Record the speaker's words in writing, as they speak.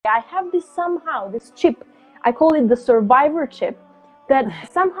I have this chip, I call it the survivor chip, that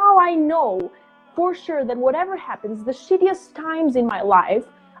somehow I know for sure that whatever happens, the shittiest times in my life,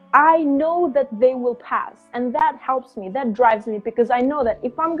 I know that they will pass. And that helps me, that drives me, because I know that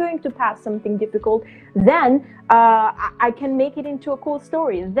if I'm going to pass something difficult, then I can make it into a cool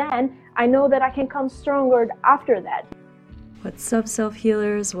story. Then I know that I can come stronger after that. What's up, self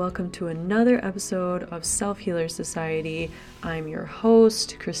healers? Welcome to another episode of Self Healer Society. I'm your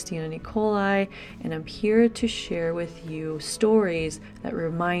host, Christina Nicolai, and I'm here to share with you stories that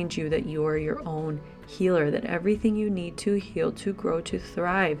remind you that you are your own healer, that everything you need to heal, to grow, to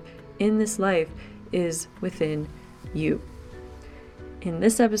thrive in this life is within you. In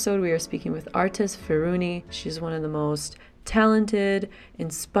this episode, we are speaking with Artes Ferruni. She's one of the most talented,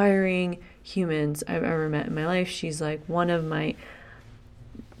 inspiring humans I've ever met in my life. She's like one of my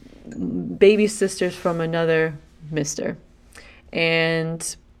baby sisters from another mister.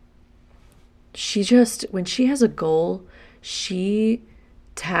 And she just, when she has a goal, she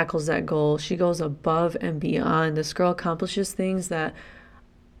tackles that goal. She goes above and beyond. This girl accomplishes things that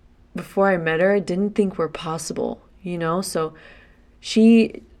before I met her, I didn't think were possible, So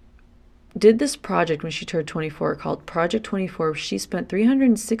she did this project when she turned 24 called Project 24. She spent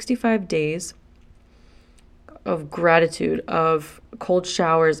 365 days of gratitude, of cold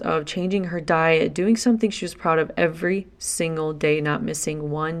showers, of changing her diet, doing something she was proud of every single day, not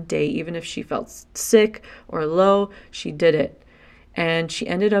missing one day. Even if she felt sick or low, she did it. And she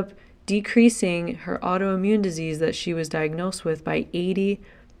ended up decreasing her autoimmune disease that she was diagnosed with by 80%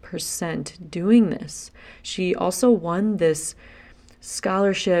 doing this. She also won this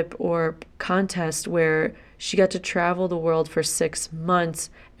scholarship or contest where she got to travel the world for 6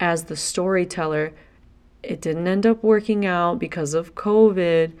 months as the storyteller. It didn't end up working out because of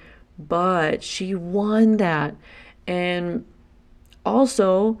COVID, but she won that. And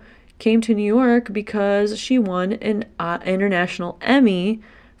also came to New York because she won an international Emmy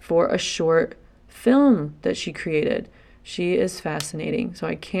for a short film that she created. She is fascinating. So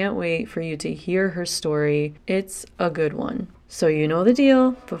I can't wait for you to hear her story. It's a good one. So you know the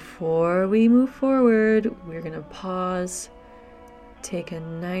deal. Before we move forward, we're going to pause. Take a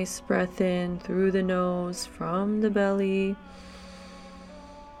nice breath in through the nose from the belly.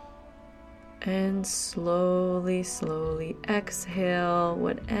 And slowly, slowly exhale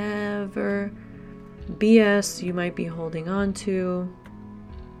whatever BS you might be holding on to.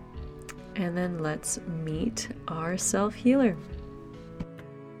 And then let's meet our self-healer.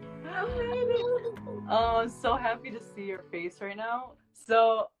 Oh, I'm so happy to see your face right now.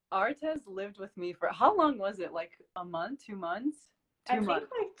 So Artes lived with me for how long was it? Like a month, 2 months? I think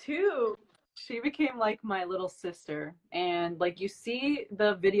like 2. She became like my little sister. And like you see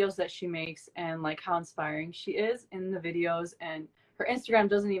the videos that she makes and like how inspiring she is in the videos, and her Instagram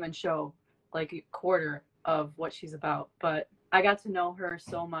doesn't even show like a quarter of what she's about. But I got to know her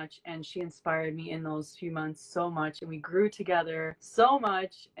so much, and she inspired me in those few months so much, and we grew together so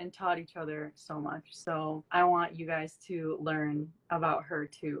much and taught each other so much. So I want you guys to learn about her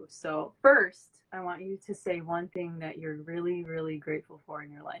too. So first, I want you to say one thing that you're really, really grateful for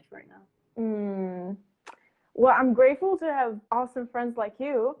in your life right now. Well, I'm grateful to have awesome friends like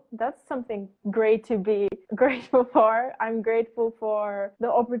you. That's something great to be grateful for. I'm grateful for the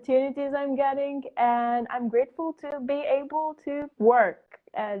opportunities I'm getting, and I'm grateful to be able to work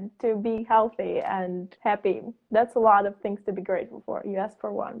and to be healthy and happy. That's a lot of things to be grateful for. You asked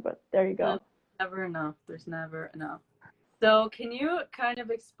for one, but there you go. There's never enough. There's never enough. So, can you kind of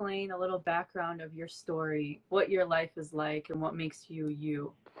explain a little background of your story, what your life is like, and what makes you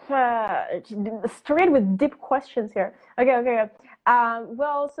you? Straight with deep questions here. Okay.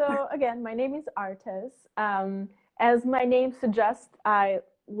 Well, so again, my name is Artes. As my name suggests, I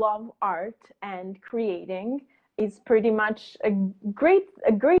love art and creating. It's pretty much a great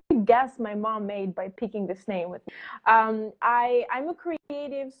guess my mom made by picking this name with me. I'm a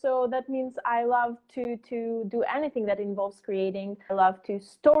creative, so that means I love to do anything that involves creating. I love to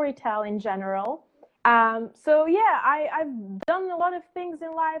storytell in general. So yeah, I've done a lot of things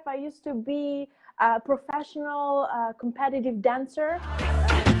in life. I used to be a professional competitive dancer.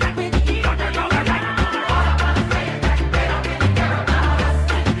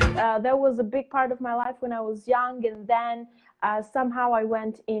 That was a big part of my life when I was young, and then somehow I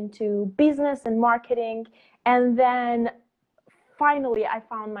went into business and marketing, and then finally I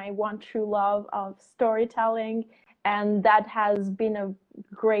found my one true love of storytelling, and that has been a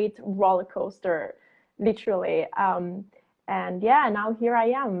great roller coaster, literally. And yeah, now here I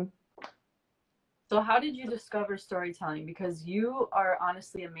am. So, how did you discover storytelling? Because you are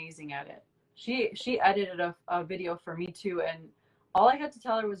honestly amazing at it. She edited a video for me too, and all I had to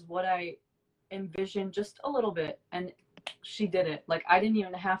tell her was what I envisioned just a little bit, and she did it. Like I didn't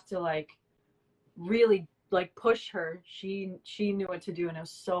even have to like really like push her. She knew what to do, and it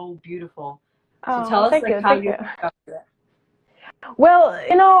was so beautiful. So tell Oh, us thank like you, how thank you you. got it. Well,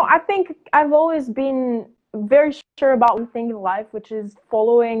 I think I've always been very sure about one thing in life, which is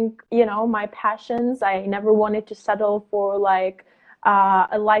following, my passions. I never wanted to settle for like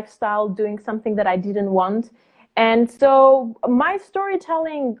a lifestyle doing something that I didn't want. And so my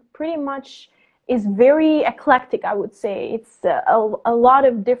storytelling pretty much is very eclectic, I would say. It's a lot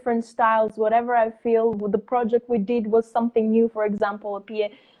of different styles. Whatever I feel, the project we did was something new, for example,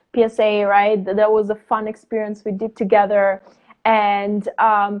 PSA, right? That was a fun experience we did together. And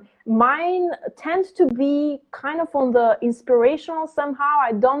mine tends to be kind of on the inspirational somehow.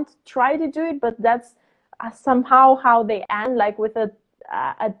 I don't try to do it, but that's somehow how they end, like with a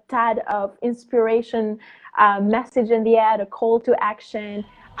tad of inspiration, message in the ad, a call to action.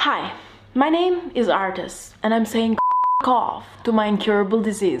 Hi, my name is Artes, and I'm saying off to my incurable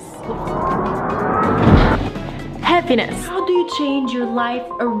disease. Happiness. How do you change your life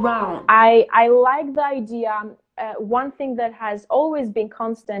around? I like the idea. One thing that has always been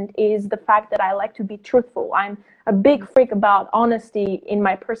constant is the fact that I like to be truthful. I'm a big freak about honesty in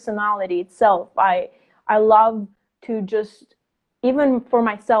my personality itself. I love to just, even for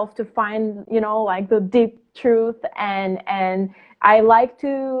myself, to find, like the deep truth, and I like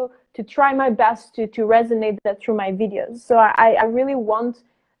to try my best to resonate that through my videos. So I really want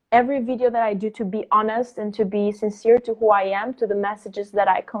every video that I do to be honest and to be sincere to who I am, to the messages that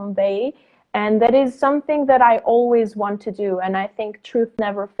I convey. And that is something that I always want to do. And I think truth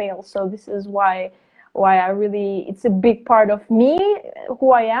never fails. So this is why I really, it's a big part of me,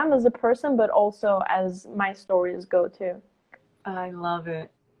 who I am as a person, but also as my stories go too. I love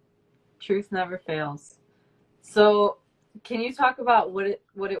it. Truth never fails. So, can you talk about what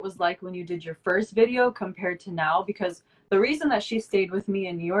it was like when you did your first video compared to now? Because the reason that she stayed with me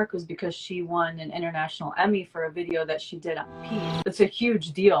in New York was because she won an international Emmy for a video that she did on peace. It's a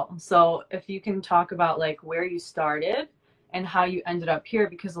huge deal. So, if you can talk about like where you started and how you ended up here,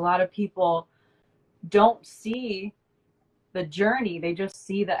 because a lot of people don't see the journey; they just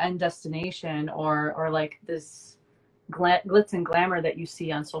see the end destination, or like this glitz and glamour that you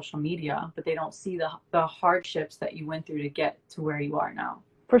see on social media, but they don't see the hardships that you went through to get to where you are now.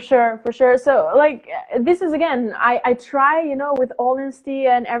 For sure, for sure. So, like, this is again, I try, with honesty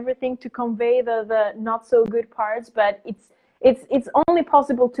and everything to convey the not so good parts, but it's only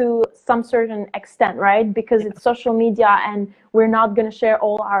possible to some certain extent, right? Because it's social media, and we're not gonna share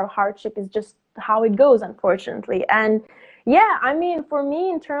all our hardship. It's just how it goes, unfortunately. And yeah, I mean, for me,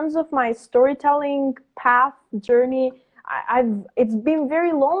 in terms of my storytelling path journey, I've it's been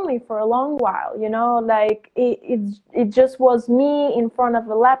very lonely for a long while, like it just was me in front of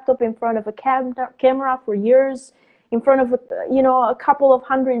a laptop, in front of a camera for years, in front of a couple of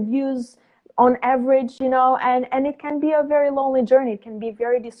hundred views on average, and it can be a very lonely journey. It can be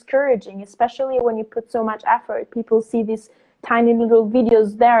very discouraging, especially when you put so much effort. People see these tiny little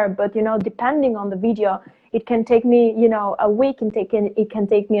videos there, but depending on the video, it can take me a week, it can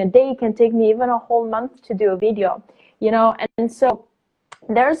take me a day, it can take me even a whole month to do a video. And so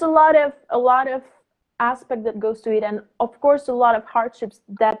there's a lot of aspect that goes to it, and of course a lot of hardships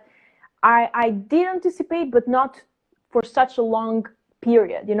that I did anticipate, but not for such a long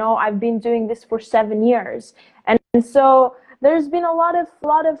period. I've been doing this for 7 years, and so there's been a lot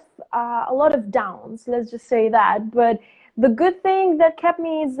of downs, let's just say that. But the good thing that kept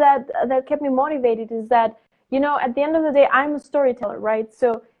me motivated is that at the end of the day, I'm a storyteller, right?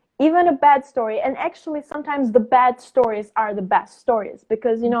 So even a bad story, and actually sometimes the bad stories are the best stories,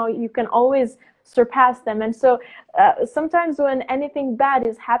 because you can always surpass them. And so sometimes when anything bad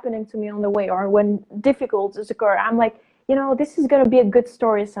is happening to me on the way, or when difficulties occur, I'm like, this is going to be a good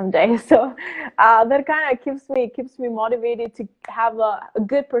story someday. So that kind of keeps me motivated to have a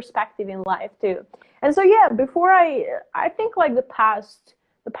good perspective in life too. And so yeah, before I think like the past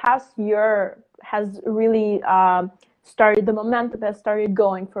year has really the momentum has started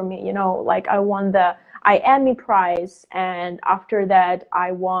going for me. Like I won the IAMI prize, and after that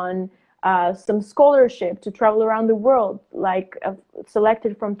I won some scholarship to travel around the world, like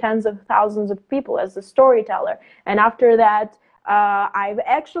selected from tens of thousands of people as a storyteller. And after that, I've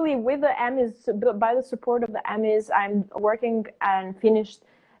actually, with the Emmys, by the support of the Emmys, I'm working and finished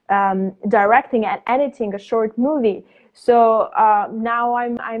directing and editing a short movie. So now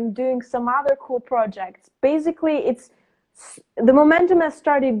I'm doing some other cool projects. Basically, the momentum has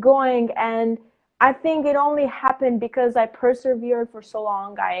started going, and I think it only happened because I persevered for so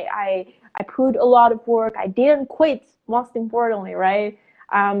long. I put a lot of work. I didn't quit, most importantly, right?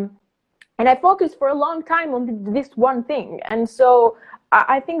 Um, and I focused for a long time on this one thing. And so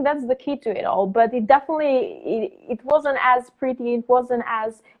I think that's the key to it all. But it definitely, it wasn't as pretty. It wasn't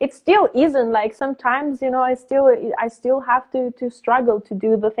as, it still isn't. Like sometimes, I still have to struggle to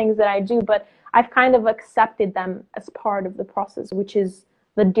do the things that I do, but I've kind of accepted them as part of the process, which is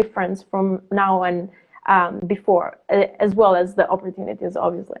the difference from now and before, as well as the opportunities,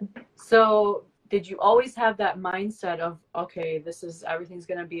 obviously. So did you always have that mindset of, okay, everything's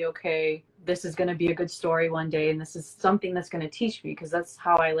going to be okay. This is going to be a good story one day. And this is something that's going to teach me, because that's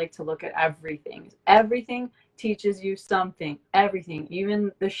how I like to look at everything. Everything teaches you something, everything,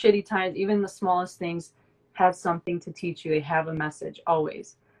 even the shitty times, even the smallest things have something to teach you. They have a message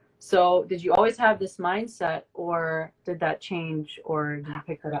always. So did you always have this mindset, or did that change, or did you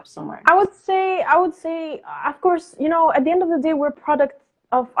pick that up somewhere? I would say, of course, at the end of the day, we're product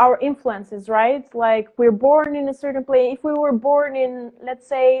of our influences, right? Like we're born in a certain place. If we were born in, let's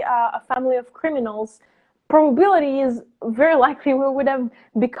say, a family of criminals, probability is very likely we would have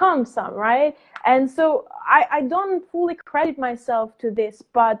become some, right? And so I don't fully credit myself to this,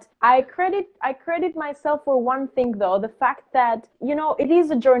 but I credit myself for one thing though, the fact that, it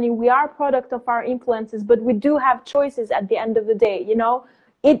is a journey. We are a product of our influences, but we do have choices at the end of the day,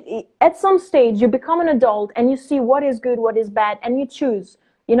 at some stage you become an adult and you see what is good, what is bad, and you choose.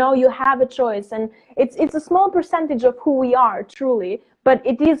 You have a choice, and it's a small percentage of who we are truly, but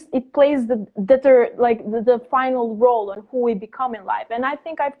it plays the final role on who we become in life. And I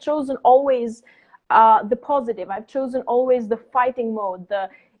think I've chosen always the positive. I've chosen always the fighting mode, the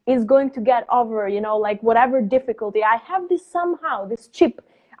is going to get over, like whatever difficulty. I have this chip,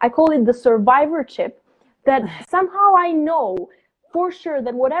 I call it the survivor chip, that somehow I know for sure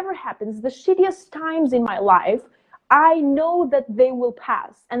that whatever happens, the shittiest times in my life, I know that they will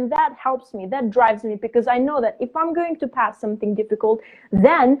pass. And that helps me, that drives me, because I know that if I'm going to pass something difficult,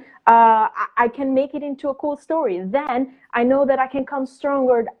 then I can make it into a cool story. Then I know that I can come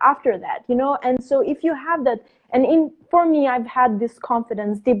stronger after that, And so if you have that, and for me, I've had this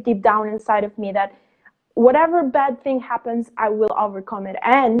confidence deep down inside of me that whatever bad thing happens, I will overcome it.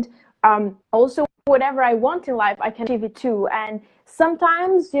 And also, whatever I want in life, I can achieve it too. And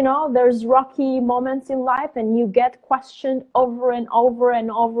sometimes, there's rocky moments in life and you get questioned over and over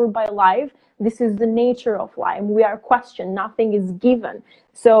and over by life. This is the nature of life. We are questioned. Nothing is given.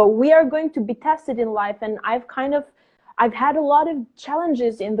 So we are going to be tested in life. And I've had a lot of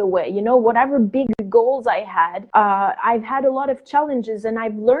challenges in the way, whatever big goals I had, I've had a lot of challenges, and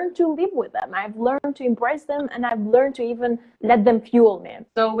I've learned to live with them. I've learned to embrace them, and I've learned to even let them fuel me.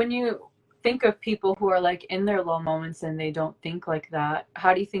 So when you think of people who are like in their low moments and they don't think like that,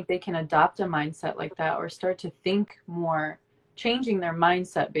 how do you think they can adopt a mindset like that, or start to think more, changing their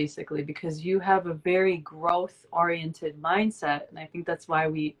mindset basically? Because you have a very growth oriented mindset, and I think that's why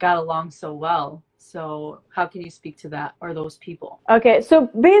we got along so well. So how can you speak to that, or those people? Okay, so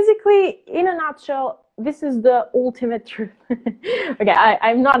basically, in a nutshell, this is the ultimate truth. Okay,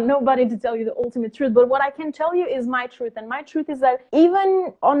 I'm not nobody to tell you the ultimate truth, but what I can tell you is my truth. And my truth is that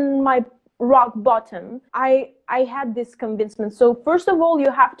even on my rock bottom, I had this convincement. So first of all,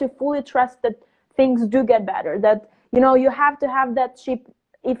 you have to fully trust that things do get better, that you have to have that chip.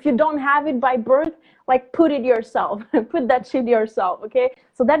 If you don't have it by birth, like put it yourself. Put that chip yourself. Okay,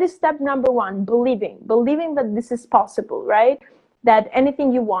 so that is step number one. Believing that this is possible, right? That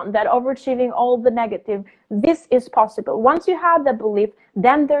anything you want, that overachieving all the negative, this is possible. Once you have that belief,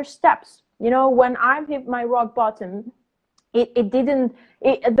 then there's steps. When I've hit my rock bottom,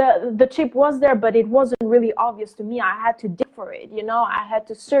 the chip was there, but it wasn't really obvious to me. I had to dig for it. I had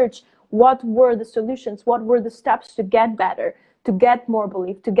to search what were the solutions, what were the steps to get better, to get more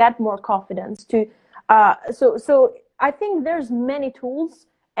belief, to get more confidence, so I think there's many tools,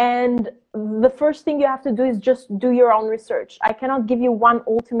 and the first thing you have to do is just do your own research. I cannot give you one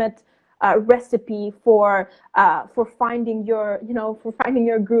ultimate recipe for finding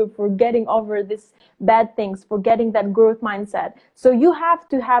your group, for getting over this bad things, for getting that growth mindset. So you have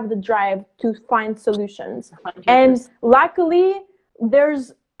to have the drive to find solutions. 100%. And luckily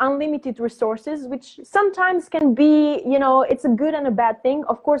there's unlimited resources, which sometimes can be, it's a good and a bad thing.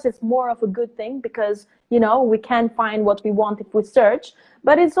 Of course, it's more of a good thing because, we can find what we want if we search,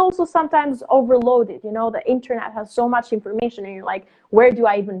 but it's also sometimes overloaded. The internet has so much information and you're like, where do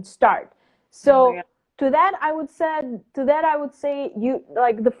I even start? So to that, I would say you,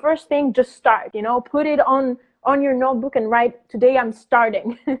 like, the first thing, just start, put it on your notebook and write, today I'm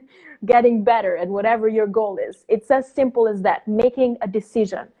starting getting better at whatever your goal is. It's as simple as that, making a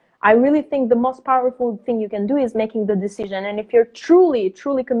decision. I really think the most powerful thing you can do is making the decision. And if you're truly,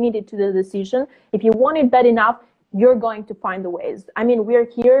 truly committed to the decision, if you want it bad enough, you're going to find the ways. I mean, we're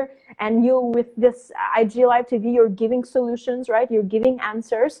here, and you, with this IG Live TV, you're giving solutions, right? You're giving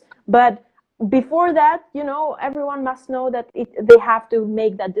answers. But before that, everyone must know that they have to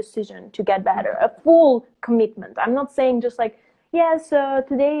make that decision to get better, a full commitment. I'm not saying just like, yes,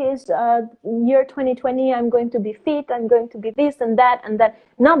 today is year 2020, I'm going to be fit, I'm going to be this and that and that.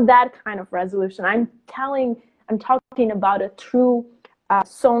 Not that kind of resolution. I'm talking about a true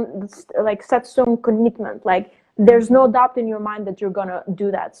set stone commitment. Like, there's no doubt in your mind that you're gonna do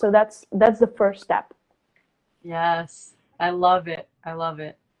that. So that's the first step. Yes, I love it. I love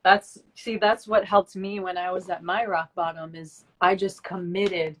it. That's what helped me when I was at my rock bottom, is I just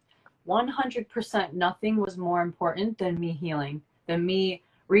committed 100%. Nothing was more important than me healing, than me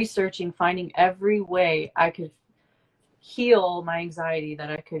researching, finding every way I could heal my anxiety,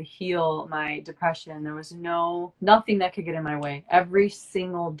 that I could heal my depression. There was nothing that could get in my way. Every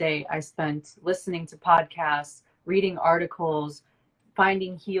single day I spent listening to podcasts, reading articles,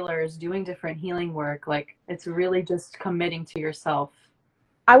 finding healers, doing different healing work. Like, it's really just committing to yourself.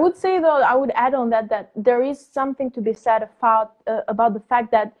 I would say, though, I would add on that there is something to be said about the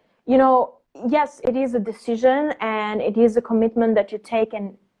fact that, yes, it is a decision and it is a commitment that you take,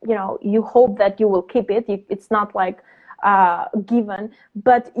 and you hope that you will keep it. It's not like given,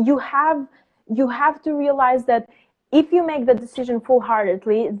 but you have to realize that if you make the decision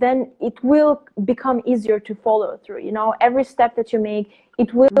full-heartedly, then it will become easier to follow through. Every step that you make,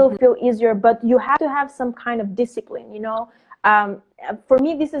 it will feel easier, but you have to have some kind of discipline. For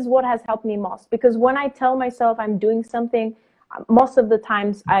me, this is what has helped me most, because when I tell myself I'm doing something, most of the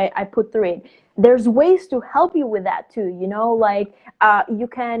times I put through it. There's ways to help you with that too, like you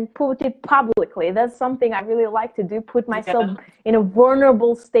can put it publicly. That's something I really like to do, put myself in a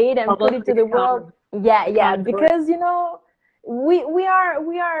vulnerable state and put it to the world. Yeah, because we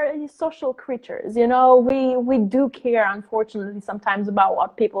are social creatures. We do care, unfortunately, sometimes about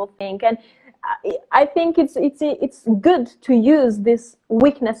what people think, and I think it's good to use these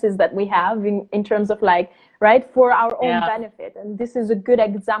weaknesses that we have in terms of, like, right, for our own benefit, and this is a good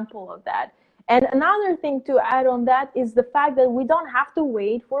example of that. And another thing to add on that is the fact that we don't have to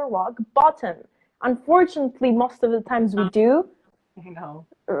wait for rock bottom. Unfortunately, most of the times we do. I know.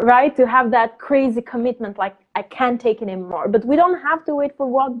 Right, to have that crazy commitment, like, I can't take it anymore. But we don't have to wait for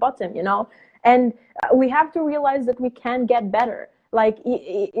rock bottom, and we have to realize that we can get better. Like,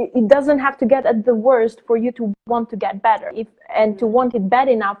 it doesn't have to get at the worst for you to want to get better, and to want it bad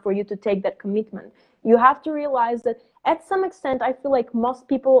enough for you to take that commitment. You have to realize that at some extent, I feel like most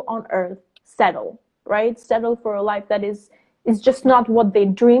people on earth settle for a life that is just not what they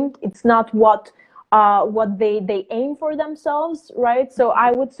dreamed. It's not what they aim for themselves, right? So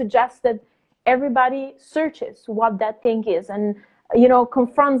I would suggest that everybody searches what that thing is, and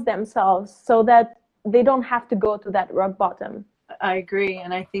confronts themselves, so that they don't have to go to that rock bottom. I agree.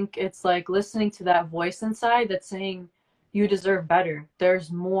 And I think it's like listening to that voice inside that's saying, you deserve better. There's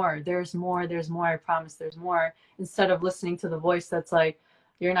more, I promise there's more. Instead of listening to the voice that's like,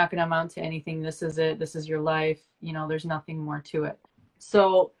 you're not going to amount to anything. This is it. This is your life. There's nothing more to it.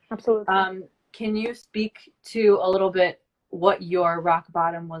 So absolutely. Can you speak to a little bit what your rock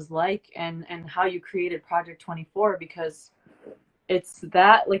bottom was like, and how you created Project 24? Because it's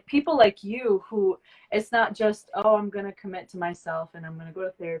that, like, people like you who, it's not just, oh, I'm going to commit to myself and I'm going to go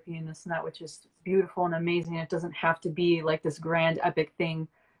to therapy and this and that, which is beautiful and amazing. It doesn't have to be like this grand epic thing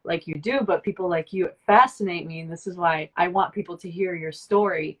like you do, but people like you fascinate me. And this is why I want people to hear your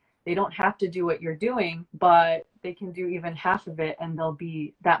story. They don't have to do what you're doing, but they can do even half of it and they'll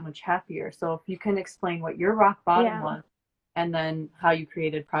be that much happier. So if you can explain what your rock bottom was, and then how you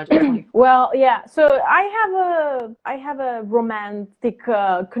created Project 24. Well, yeah. So I have a romantic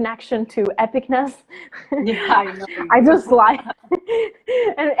connection to epicness. Yeah, I know. I just like,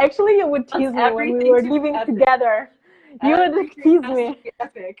 and actually, you would tease me when we were living together. You would tease me.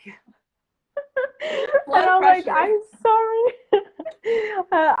 Epic. And I'm like, I'm sorry.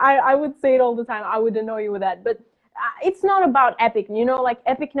 I would say it all the time. I would annoy you with that, but it's not about epic. Like,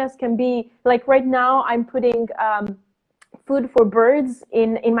 epicness can be like, right now I'm putting food for birds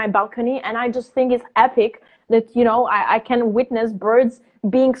in my balcony, and I just think it's epic that I can witness birds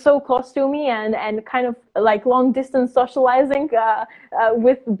being so close to me, and kind of like long distance socializing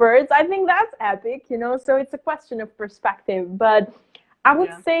with birds. I think that's epic, so it's a question of perspective. But I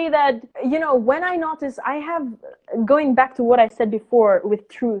would say that, when I notice, I have, going back to what I said before with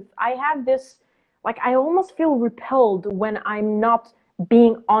truth, I have this, like, I almost feel repelled when I'm not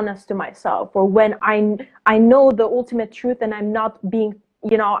being honest to myself, or when I know the ultimate truth and I'm not being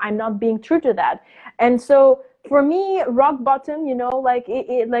I'm not being true to that. And so for me, rock bottom, like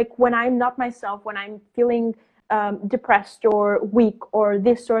like when I'm not myself, when I'm feeling depressed or weak or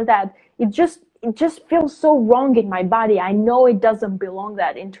this or that, it just feels so wrong in my body. I know it doesn't belong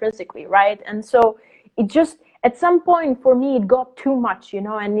that intrinsically, right? And so it just, at some point for me, it got too much, and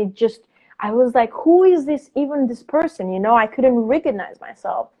I was like, who is this person? I couldn't recognize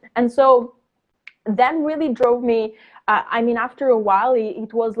myself. And so that really drove me. I mean, after a while,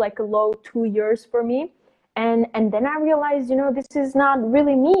 it was like a low 2 years for me. And then I realized, this is not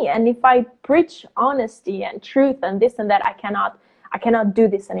really me. And if I preach honesty and truth and this and that, I cannot do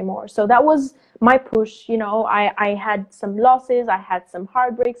this anymore. So that was my push. I had some losses, I had some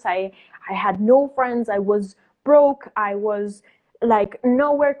heartbreaks, I had no friends, I was broke, I was like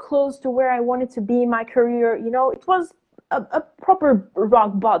nowhere close to where I wanted to be in my career. It was a proper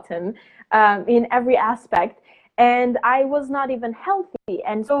rock bottom in every aspect. And I was not even healthy.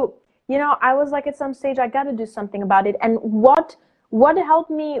 And so, I was like, at some stage, I got to do something about it. And what helped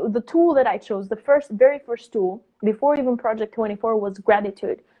me, the tool that I chose, the very first tool, before even Project 24, was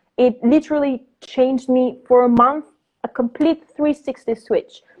gratitude. It literally changed me for a month, a complete 360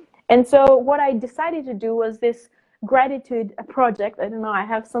 switch. And so what I decided to do was this gratitude project. I don't know, I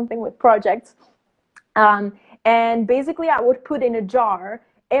have something with projects. And basically, I would put in a jar,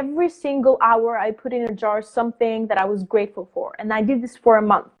 every single hour, I put in a jar something that I was grateful for. And I did this for a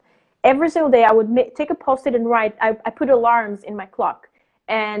month. Every single day, I would take a Post-it and write. I put alarms in my clock.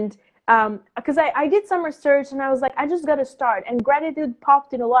 And because I did some research and I was like, I just got to start. And gratitude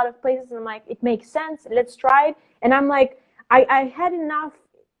popped in a lot of places. And I'm like, it makes sense. Let's try it. And I'm like, I had enough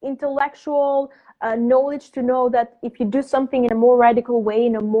intellectual knowledge to know that if you do something in a more radical way,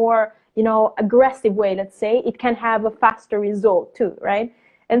 in a more, aggressive way, let's say, it can have a faster result too, right?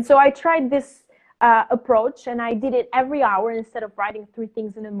 And so I tried this approach, and I did it every hour instead of writing 3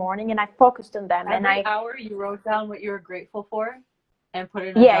 things in the morning, and I focused on them. Every hour you wrote down what you were grateful for and put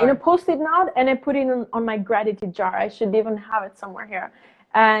it in a jar. In a Post-it note, and I put it on my gratitude jar. I should even have it somewhere here.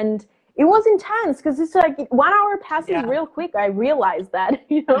 And it was intense because it's like 1 hour passes real quick. I realized that,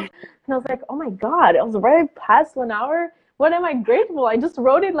 and I was like, oh my God, I was already past 1 hour. What am I grateful? I just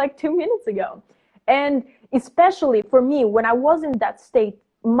wrote it like 2 minutes ago. And especially for me, when I was in that state,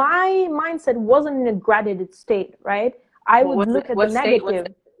 my mindset wasn't in a gratitude state, right? I would look at the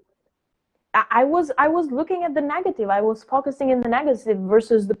negative. I was looking at the negative. I was focusing in the negative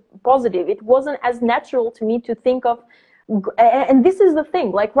versus the positive. It wasn't as natural to me to think of, and this is the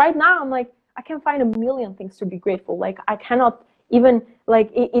thing. Like right now, I'm like, I can find a million things to be grateful. Like I cannot even,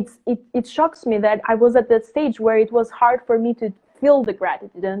 like it shocks me that I was at that stage where it was hard for me to feel the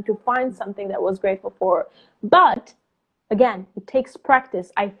gratitude and to find something that I was grateful for. But again, it takes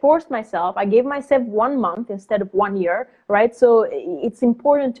practice. I forced myself. I gave myself 1 month instead of 1 year, right? So it's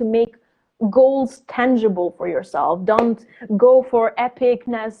important to make goals tangible for yourself. Don't go for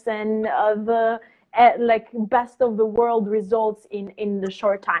epicness and the like best of the world results in the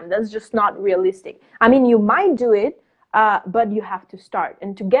short time. That's just not realistic. I mean, you might do it, but you have to start.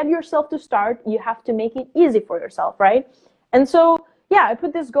 And to get yourself to start, you have to make it easy for yourself, right? And so, yeah, I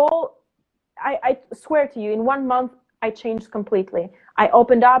put this goal. I swear to you, in 1 month, I changed completely. I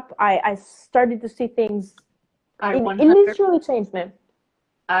opened up. I started to see things. It literally changed me.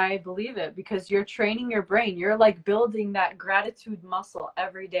 I believe it, because you're training your brain. You're like building that gratitude muscle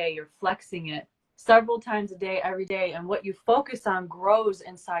every day. You're flexing it several times a day, every day. And what you focus on grows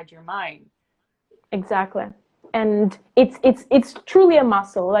inside your mind. Exactly. And it's truly a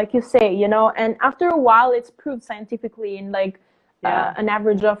muscle, like you say, and after a while, it's proved scientifically in like an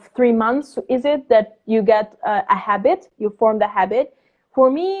average of 3 months, is it, that you get a habit, you form the habit. For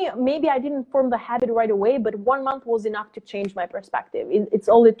me, maybe I didn't form the habit right away, but 1 month was enough to change my perspective. It's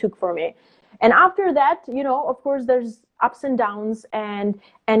all it took for me. And after that, of course, there's ups and downs, and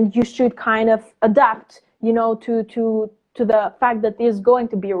you should kind of adapt, to the fact that there's going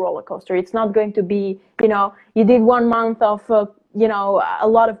to be a roller coaster. It's not going to be, you did 1 month of, a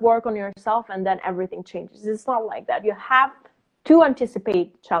lot of work on yourself and then everything changes. It's not like that. You have to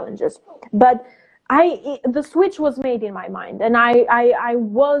anticipate challenges. But the switch was made in my mind, and I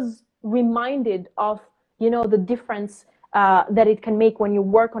was reminded of, the difference that it can make when you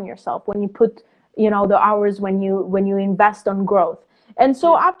work on yourself, when you put, the hours, when you invest on growth. And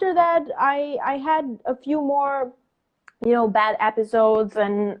so after that, I had a few more, bad episodes,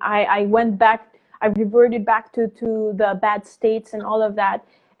 and I went back, I reverted back to the bad states and all of that.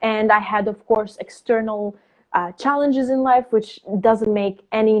 And I had, of course, external challenges in life, which doesn't make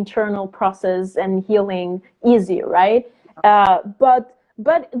any internal process and healing easy, right? But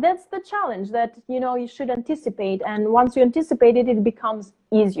But that's the challenge that, you should anticipate. And once you anticipate it, it becomes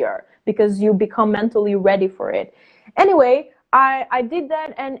easier because you become mentally ready for it. Anyway, I did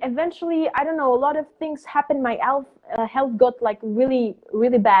that, and eventually, I don't know, a lot of things happened. My health got like really,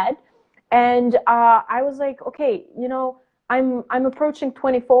 really bad. And I was like, okay, I'm approaching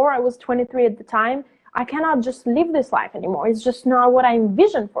 24. I was 23 at the time. I cannot just live this life anymore. It's just not what I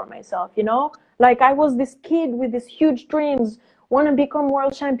envisioned for myself. Like I was this kid with these huge dreams, want to become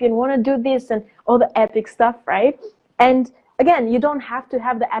world champion, want to do this and all the epic stuff, right? And again, you don't have to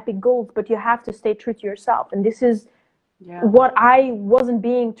have the epic goals, but you have to stay true to yourself. And this is what I wasn't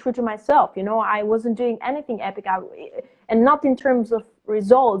being true to myself. I wasn't doing anything epic, and not in terms of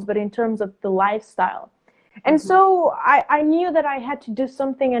results, but in terms of the lifestyle. And so I knew that I had to do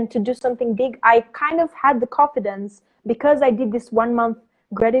something, and to do something big. I kind of had the confidence because I did this 1 month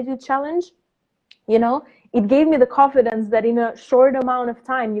gratitude challenge. It gave me the confidence that in a short amount of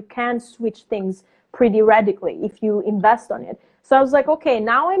time, you can switch things pretty radically if you invest on it. So I was like, okay,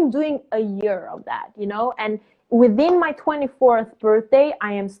 now I'm doing a year of that, and within my 24th birthday,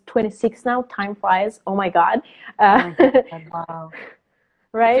 I am 26 now. Time flies. Oh my God. Oh my God, wow.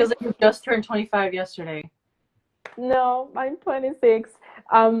 Right? It feels like you just turned 25 yesterday. No, I'm 26.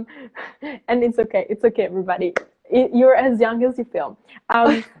 And it's okay. It's okay, everybody. You're as young as you feel.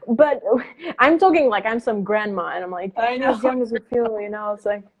 But I'm talking like I'm some grandma, and I'm like, I know. as young as you feel, It's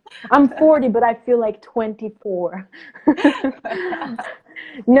like, I'm 40, but I feel like 24.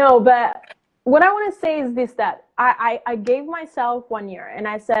 No, but what I want to say is this, that I gave myself 1 year, and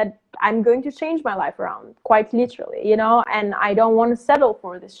I said, I'm going to change my life around, quite literally, and I don't want to settle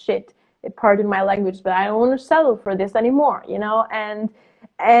for this shit. Pardon my language, but I don't want to settle for this anymore,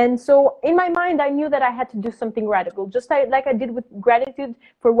 and so in my mind, I knew that I had to do something radical, just like I did with gratitude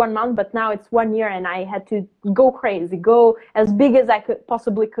for 1 month, but now it's 1 year, and I had to go crazy, go as big as I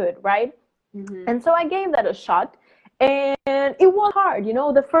possibly could, right? And so I gave that a shot, and it was hard,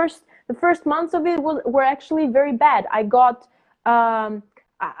 the first months of it were actually very bad. I got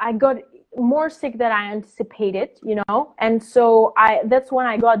more sick than I anticipated, and so that's when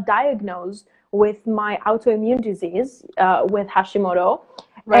I got diagnosed with my autoimmune disease, with Hashimoto.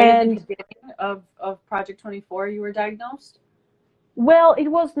 Right And in the beginning of Project 24, you were diagnosed? Well, it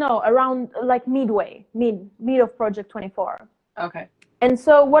was around like mid of Project 24. Okay. And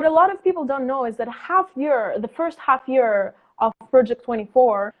so what a lot of people don't know is that the first half year of Project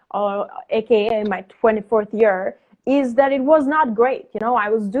 24, or AKA my 24th year, is that it was not great. I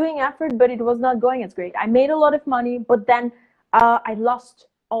was doing effort, but it was not going as great. I made a lot of money, but then I lost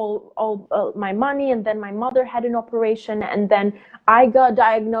all my money, and then my mother had an operation, and then I got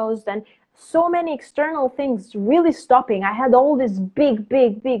diagnosed, and so many external things really stopping. I had all these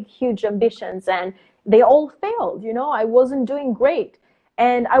big, huge ambitions, and they all failed. I wasn't doing great,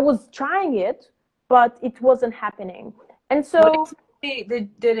 and I was trying it, but it wasn't happening. And so what exactly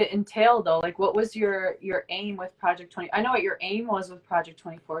did it entail, though? Like, what was your aim with Project 20? I know what your aim was with Project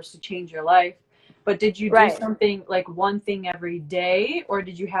 24, is to change your life. But did you do something, like one thing every day, or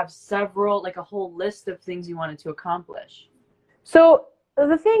did you have several, like a whole list of things you wanted to accomplish? So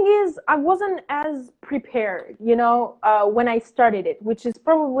the thing is, I wasn't as prepared, when I started it, which is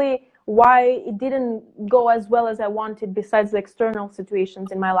probably why it didn't go as well as I wanted, besides the external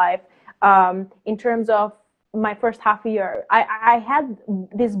situations in my life. In terms of my first half a year, I had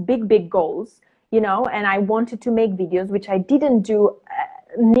these big goals, and I wanted to make videos, which I didn't do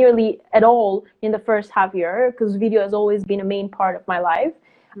nearly at all in the first half year, because video has always been a main part of my life.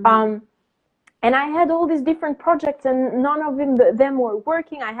 And I had all these different projects, and none of them were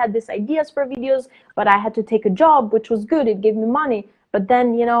working. I had these ideas for videos, but I had to take a job, which was good. It gave me money. But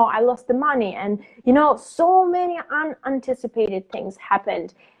then, I lost the money, and, so many unanticipated things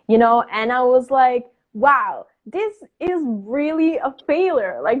happened, and I was like, wow, this is really a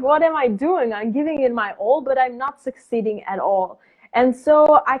failure. Like, what am I doing? I'm giving it my all, but I'm not succeeding at all. And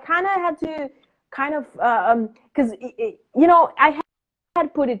so I kind of had to because, I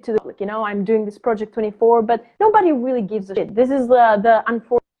had put it to the public, I'm doing this Project 24, but nobody really gives a shit. This is the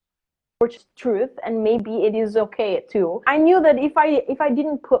unfortunate truth, and maybe it is okay too. I knew that if I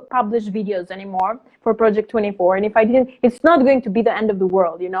didn't publish videos anymore for Project 24, and if I didn't, it's not going to be the end of the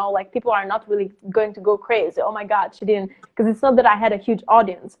world, like people are not really going to go crazy. Oh my God, she didn't, because it's not that I had a huge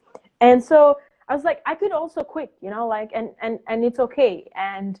audience. And so I was like, I could also quit, like, and it's okay,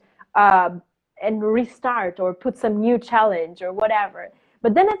 and restart, or put some new challenge or whatever.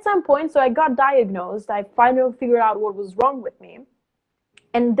 But then at some point, so I got diagnosed. I finally figured out what was wrong with me.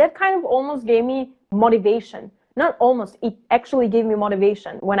 And that kind of almost gave me motivation. Not almost, it actually gave me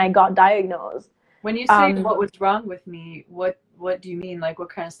motivation when I got diagnosed. When you say what was wrong with me, what do you mean? Like, what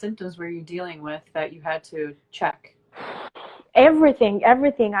kind of symptoms were you dealing with that you had to check? Everything.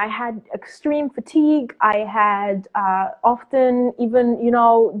 I had extreme fatigue. I had often even,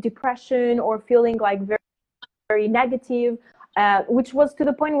 depression or feeling like very, very negative, which was to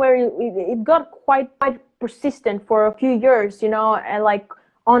the point where it got quite persistent for a few years, and like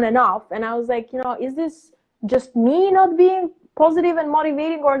on and off. And I was like, is this just me not being positive and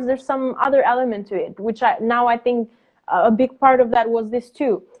motivating, or is there some other element to it? Which I think a big part of that was this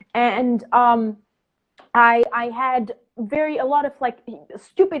too. And I had a lot of like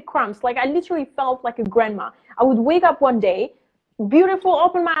stupid cramps. Like I literally felt like a grandma. I would wake up one day, beautiful,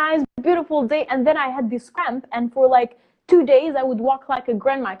 open my eyes, beautiful day, and then I had this cramp, and for like 2 days I would walk like a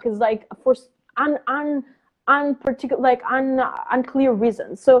grandma because like for unclear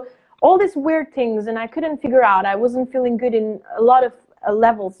reasons. So all these weird things, and I couldn't figure out. I wasn't feeling good in a lot of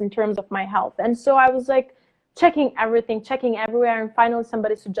levels in terms of my health, and so I was like checking everything, checking everywhere, and finally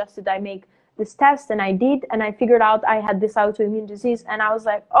somebody suggested I make this test, and I did, and I figured out I had this autoimmune disease, and I was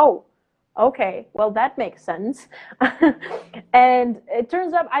like, oh, okay, well, that makes sense. And it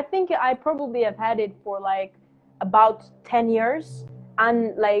turns out I think I probably have had it for like about 10 years,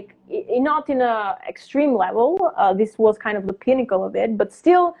 and like not in a extreme level. This was kind of the pinnacle of it, but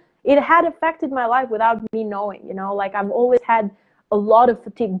still it had affected my life without me knowing, like I've always had a lot of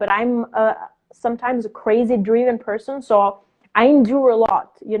fatigue, but I'm sometimes a crazy driven person, so I endure a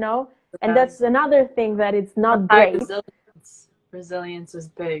lot, and that's another thing that it's not great. Resilience is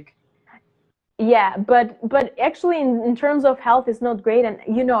big. Yeah, but actually in terms of health, it's not great. And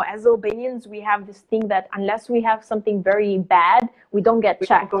as Albanians, we have this thing that unless we have something very bad, we don't get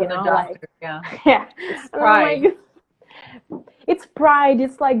checked. Don't go to the doctor. Yeah. It's pride. It's pride.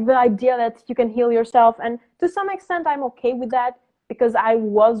 It's like the idea that you can heal yourself, and to some extent, I'm okay with that because I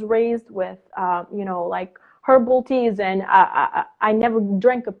was raised with, like herbal teas, and I never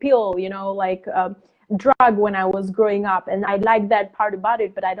drank a pill, like drug when I was growing up, and I like that part about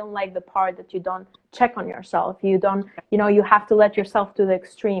it, but I don't like the part that you don't check on yourself. You don't, you have to let yourself to the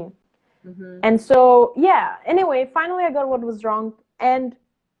extreme. Mm-hmm. And so, yeah, anyway, finally I got what was wrong, and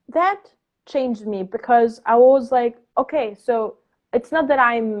that changed me because I was like, okay, so it's not that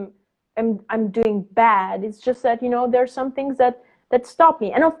I'm doing bad. It's just that, there's some things that stop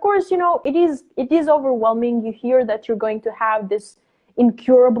me. And of course, it is overwhelming. You hear that you're going to have this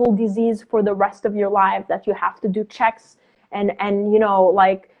incurable disease for the rest of your life, that you have to do checks and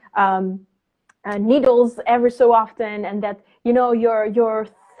like needles every so often, and that your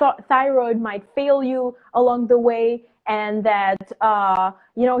thyroid might fail you along the way, and that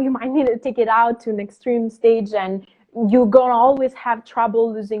you might need to take it out to an extreme stage, and you're gonna always have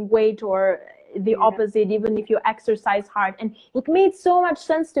trouble losing weight, or the opposite, even if you exercise hard. And it made so much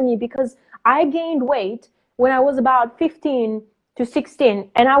sense to me because I gained weight when I was about 15 to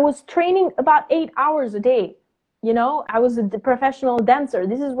 16, and I was training about 8 hours a day. I was a professional dancer.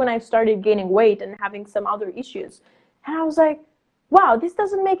 This is when I started gaining weight and having some other issues. And I was like, wow, this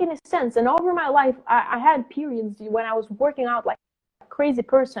doesn't make any sense. And over my life, I had periods when I was working out like a crazy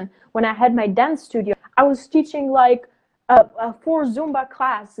person. When I had my dance studio, I was teaching like 4 Zumba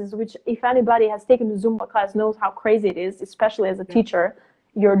classes, which if anybody has taken a Zumba class knows how crazy it is, especially as a teacher.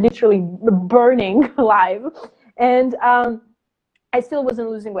 You're literally burning alive. And I still wasn't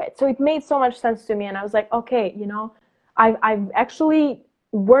losing weight. So it made so much sense to me. And I was like, okay, I've actually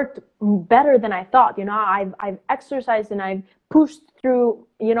worked better than I thought. I've exercised and I've pushed through,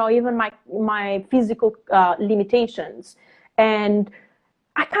 even my physical limitations. And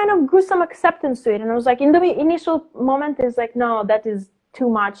I kind of grew some acceptance to it. And I was like, in the initial moment, it's like, no, that is too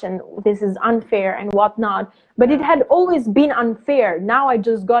much and this is unfair and whatnot. But it had always been unfair. Now I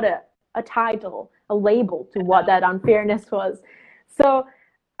just got a title, a label to what that unfairness was. So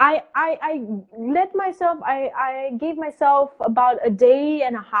I let myself, I gave myself about a day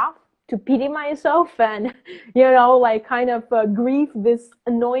and a half to pity myself and, like kind of grieve this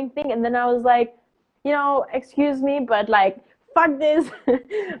annoying thing. And then I was like, excuse me, but like, fuck this.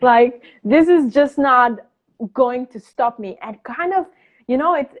 Like, this is just not going to stop me. And kind of,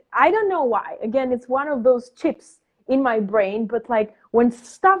 I don't know why. Again, it's one of those chips in my brain, but like when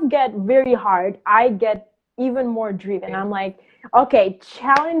stuff get very hard, I get even more driven. I'm like, okay,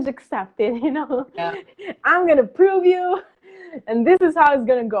 challenge accepted, I'm going to prove you, and this is how it's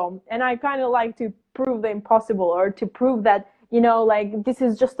going to go. And I kind of like to prove the impossible, or to prove that, like this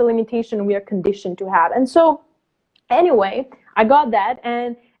is just a limitation we are conditioned to have. And so anyway, I got that,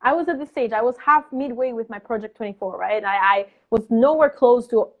 and I was at this stage, I was half midway with my Project 24, right? I was nowhere close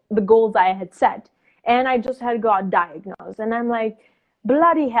to the goals I had set, and I just had got diagnosed. And I'm like,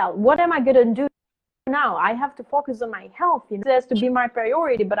 bloody hell, what am I going to do now? I have to focus on my health. It has to be my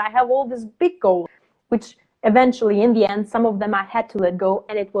priority, but I have all these big goals, which eventually, in the end, some of them I had to let go,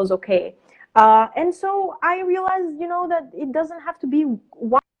 and it was okay. And so I realized, that it doesn't have to be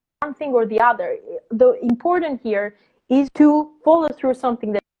one thing or the other. The important here is to follow through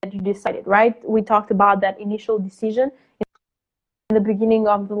something that you decided, right? We talked about that initial decision in the beginning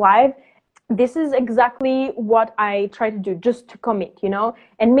of the live. This is exactly what I try to do, just to commit,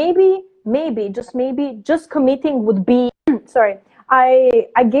 and maybe, just committing would be, sorry, I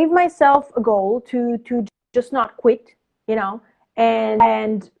gave myself a goal to just not quit,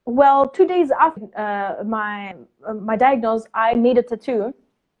 and well, 2 days after my diagnosis, I made a tattoo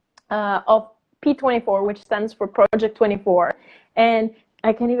of P24, which stands for Project 24, and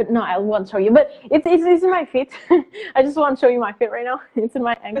I can't even, no, I won't show you, but it's in my feet. I just want to show you my feet right now. It's in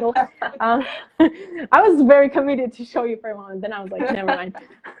my ankle. I was very committed to show you for a moment, then I was like, never mind.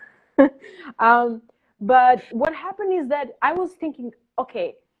 But what happened is that I was thinking,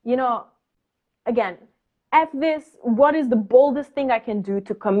 okay, again, F this, what is the boldest thing I can do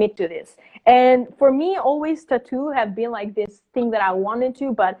to commit to this? And for me, always tattoo have been like this thing that I wanted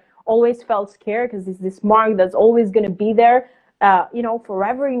to, but always felt scared because it's this mark that's always going to be there,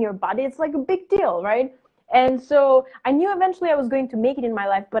 forever in your body. It's like a big deal, right? And so I knew eventually I was going to make it in my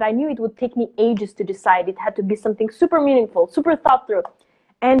life, but I knew it would take me ages to decide. It had to be something super meaningful, super thought through.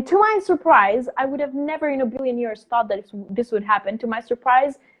 And to my surprise, I would have never in a billion years thought that this would happen. To my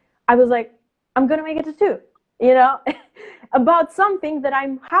surprise, I was like, I'm going to make a tattoo, about something that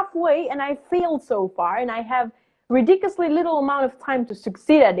I'm halfway and I failed so far, and I have ridiculously little amount of time to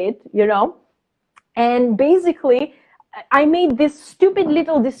succeed at it, And basically, I made this stupid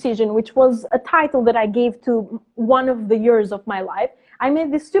little decision, which was a title that I gave to one of the years of my life. I made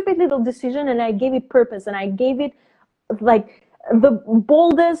this stupid little decision and I gave it purpose, and I gave it like the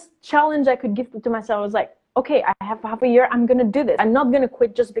boldest challenge I could give to myself. I was like, okay, I have half a year, I'm going to do this. I'm not going to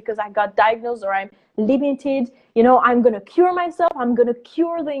quit just because I got diagnosed or I'm limited. I'm going to cure myself. I'm going to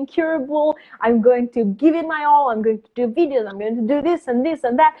cure the incurable. I'm going to give it my all. I'm going to do videos. I'm going to do this and this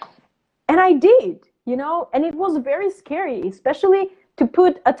and that. And I did, and it was very scary, especially to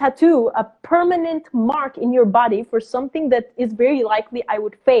put a tattoo, a permanent mark in your body for something that is very likely I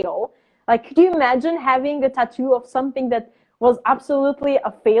would fail. Like, could you imagine having a tattoo of something that was absolutely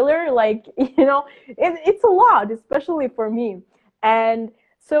a failure? Like, it's a lot, especially for me. And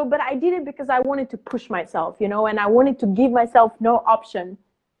so, but I did it because I wanted to push myself, and I wanted to give myself no option.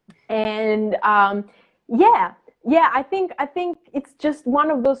 And I think it's just one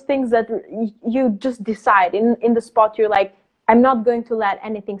of those things that you just decide in the spot. You're like, I'm not going to let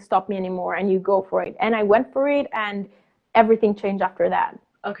anything stop me anymore, and you go for it. And I went for it, and everything changed after that.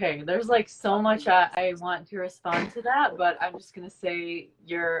 Okay, there's like so much I want to respond to that, but I'm just going to say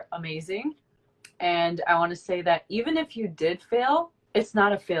you're amazing. And I want to say that even if you did fail, it's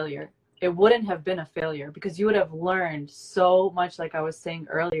not a failure. It wouldn't have been a failure because you would have learned so much. Like I was saying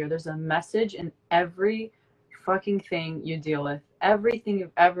earlier, there's a message in every fucking thing you deal with. Everything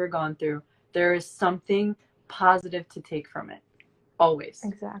you've ever gone through, there is something positive to take from it. Always.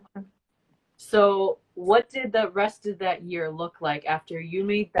 Exactly. So what did the rest of that year look like after you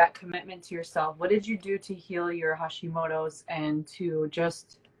made that commitment to yourself? What did you do to heal your Hashimoto's and to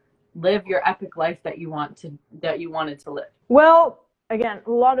just live your epic life that you wanted to live? Well, again,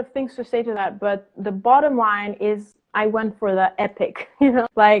 a lot of things to say to that, but the bottom line is I went for the epic,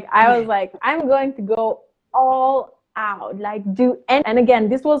 like I was like, I'm going to go all out, like and again,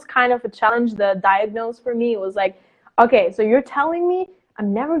 this was kind of a challenge. The diagnosis for me was like, okay, so you're telling me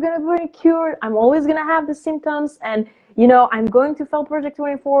I'm never going to be cured. I'm always going to have the symptoms, and I'm going to fail Project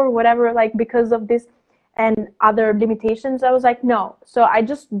 24 or whatever, like because of this and other limitations. I was like, no. So I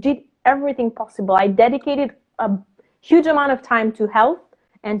just did everything possible. I dedicated a huge amount of time to health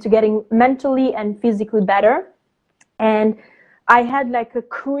and to getting mentally and physically better. And I had like a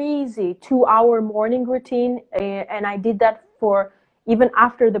crazy 2-hour morning routine, and I did that for even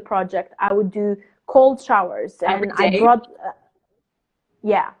after the project. I would do cold showers, and I brought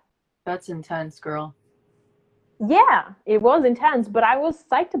yeah. That's intense, girl. Yeah, it was intense, but I was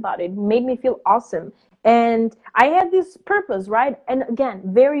psyched about it. It made me feel awesome. And I had this purpose, right? And again,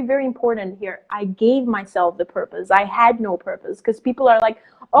 very, very important here. I gave myself the purpose. I had no purpose because people are like,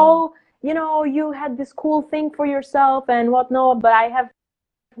 oh, you had this cool thing for yourself and whatnot, but I have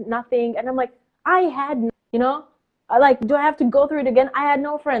nothing. And I'm like, I had, do I have to go through it again? I had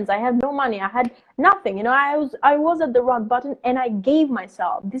no friends. I had no money. I had nothing. I was at the rock bottom, and I gave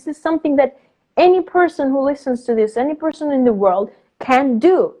myself. This is something that any person who listens to this, any person in the world can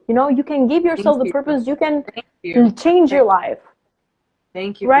do. You can give yourself the purpose. You can change your life.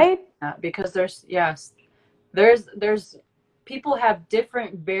 Thank you. Right? because there's people have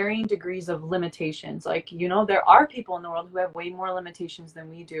different varying degrees of limitations. Like, there are people in the world who have way more limitations than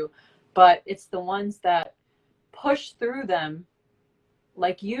we do, but it's the ones that push through them,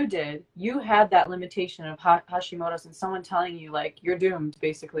 like you did. You had that limitation of Hashimoto's, and someone telling you like you're doomed,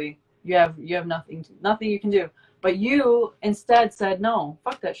 basically. You have nothing you can do. But you instead said, no,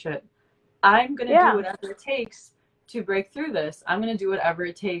 fuck that shit. I'm gonna do whatever it takes to break through this. I'm gonna do whatever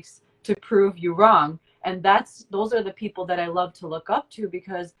it takes to prove you wrong. And those are the people that I love to look up to,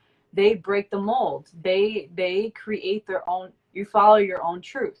 because they break the mold. They create their own. You follow your own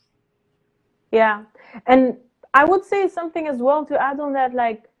truth. Yeah. And I would say something as well to add on that,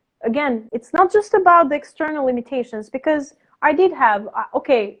 like, again, it's not just about the external limitations, because I did have,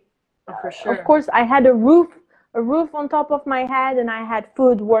 For sure. of course, I had a roof on top of my head, and I had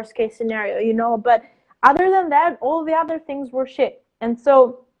food, worst case scenario, but other than that, all the other things were shit. And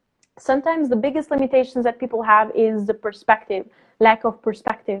so sometimes the biggest limitations that people have is the perspective, lack of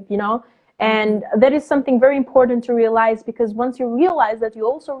perspective, and that is something very important to realize, because once you realize that, you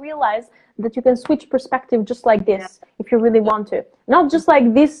also realize that you can switch perspective just like this, if you really want to. Not just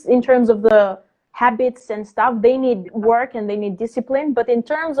like this in terms of the habits and stuff. They need work and they need discipline, but in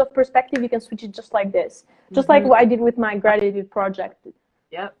terms of perspective, you can switch it just like this. Just like what I did with my gratitude project.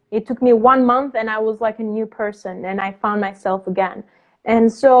 Yep. It took me 1 month and I was like a new person, and I found myself again.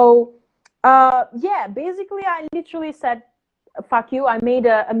 And so, basically I literally said, fuck you. I made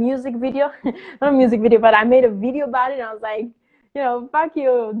a music video, not a music video, but I made a video about it. And I was like, fuck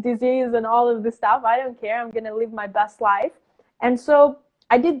you, disease and all of this stuff. I don't care. I'm going to live my best life. And so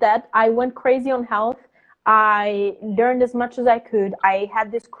I did that. I went crazy on health. I learned as much as I could. I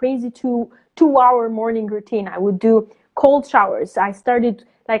had this crazy two-hour morning routine. I would do cold showers. I started,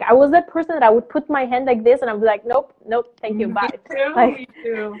 like, I was that person that I would put my hand like this and I would be like, nope, thank you, bye. Me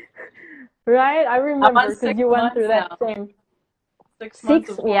too. Right? I remember, because you went through that same. 6 months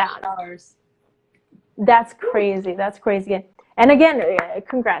of hours. That's crazy. And again,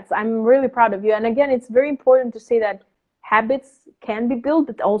 congrats. I'm really proud of you. And again, it's very important to say that habits can be built,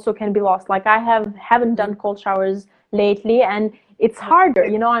 but also can be lost. Like, I haven't done cold showers lately, and it's harder.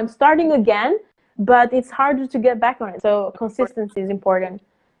 I'm starting again, but it's harder to get back on it. So consistency is important.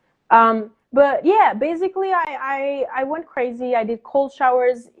 But yeah, basically I went crazy. I did cold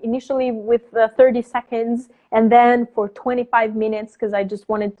showers initially with 30 seconds, and then for 25 minutes, because I just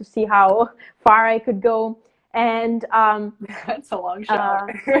wanted to see how far I could go. And that's a long shower.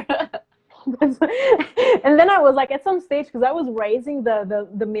 And then I was like, at some stage, because I was raising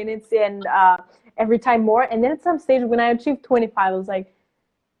the minutes and every time more, and then at some stage when I achieved 25, I was like,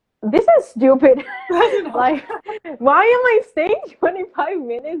 this is stupid. Like, why am I staying 25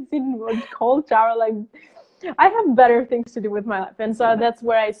 minutes in a cold shower? Like, I have better things to do with my life. And so that's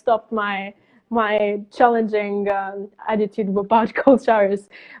where I stopped my challenging attitude about cold showers.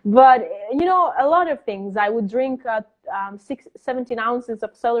 But a lot of things. I would drink 17 ounces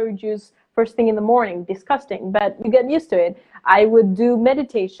of celery juice first thing in the morning. Disgusting, but you get used to it. I would do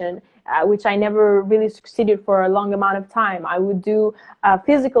meditation, which I never really succeeded for a long amount of time. I would do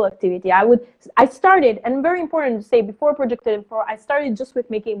physical activity. I started, and very important to say, before Project 24, I started just with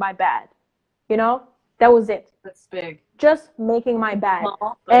making my bed. That was it. That's big. Just making my bed.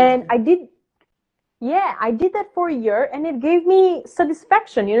 And I did that for a year, and it gave me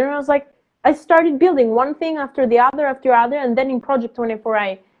satisfaction. I was like, I started building one thing after the other, and then in Project 24,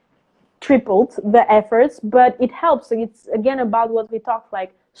 I tripled the efforts, but it helps. It's again about what we talked,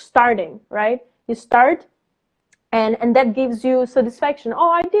 like starting, right? You start, and that gives you satisfaction.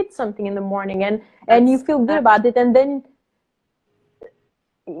 Oh, I did something in the morning, and you feel good about it, and then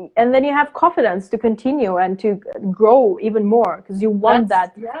you have confidence to continue and to grow even more, because you want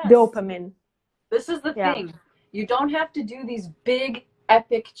that dopamine. This is the thing. You don't have to do these big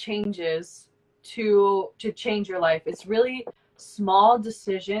epic changes to change your life. It's really small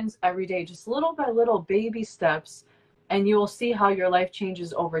decisions every day, just little by little baby steps, and you will see how your life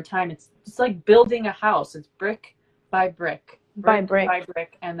changes over time. It's like building a house. It's brick by brick,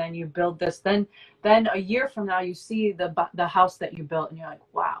 and then you build this. Then a year from now, you see the house that you built, and you're like,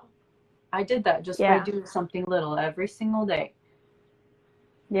 wow, I did that just by doing something little every single day.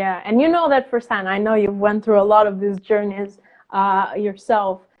 Yeah, and you know that firsthand. I know you've went through a lot of these journeys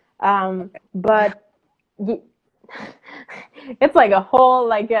yourself, but it's like a whole,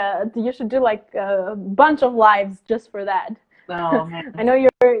 you should do like a bunch of lives just for that. Oh, man. I know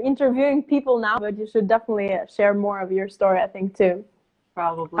you're interviewing people now, but you should definitely share more of your story, I think, too.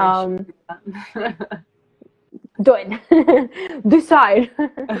 Probably. Do it. Decide.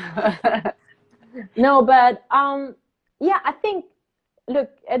 No, but I think, look,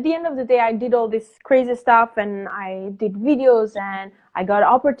 at the end of the day, I did all this crazy stuff, and I did videos, and I got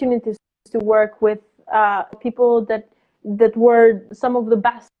opportunities to work with people that were some of the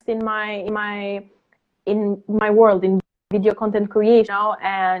best in my world in video content creation,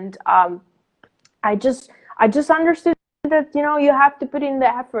 and I just I just understood that you have to put in the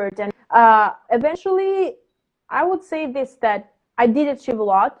effort, and eventually I would say this, that I did achieve a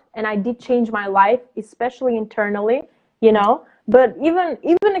lot, and I did change my life, especially internally, but even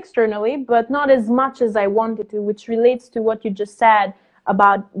externally, but not as much as I wanted to, which relates to what you just said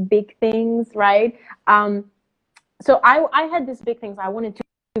about big things, right? So I had these big things. I wanted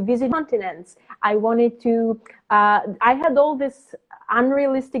to visit continents. I wanted to, I had all these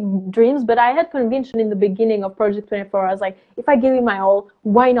unrealistic dreams, but I had conviction in the beginning of Project 24. I was like, if I give it my all,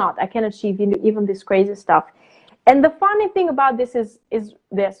 why not? I can achieve even this crazy stuff. And the funny thing about this is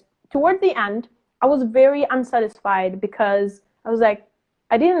this. Toward the end, I was very unsatisfied because I was like,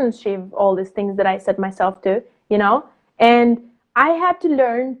 I didn't achieve all these things that I set myself to, and I had to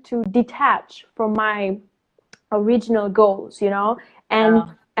learn to detach from my original goals, and Yeah.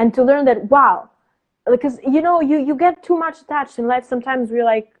 and to learn that, wow, because you get too much attached in life. Sometimes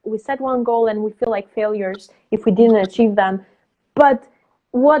we set one goal and we feel like failures if we didn't achieve them. But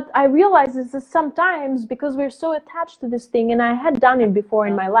what I realize is that sometimes, because we're so attached to this thing, and I had done it before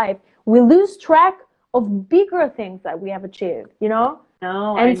in my life, we lose track of bigger things that we have achieved, No,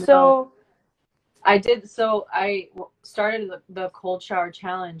 I and know. so I did. So started the cold shower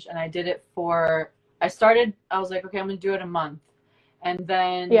challenge, and I did it I was like, okay, I'm gonna do it a month. And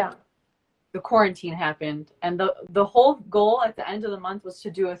then yeah, the quarantine happened, and the whole goal at the end of the month was to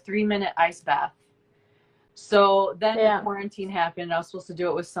do a 3-minute ice bath. So then the yeah, quarantine happened. I was supposed to do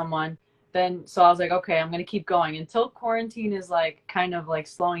it with someone. So I was like, okay, I'm gonna keep going until quarantine is like kind of like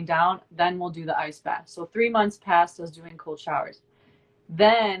slowing down. Then we'll do the ice bath. So 3 months passed. I was doing cold showers.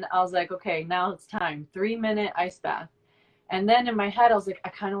 Then I was like, okay, now it's time. 3-minute ice bath. And then in my head, I was like, I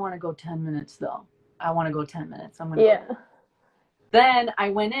kind of want to go 10 minutes though. I want to go 10 minutes. I'm gonna go. yeah, Then I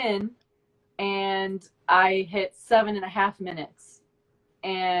went in and I hit 7.5 minutes.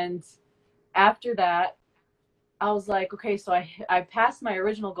 And after that, I was like, okay, so I passed my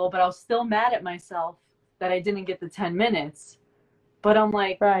original goal, but I was still mad at myself that I didn't get the 10 minutes. But I'm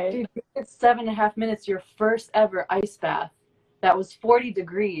like, right, dude, it's 7.5 minutes, your first ever ice bath. That was 40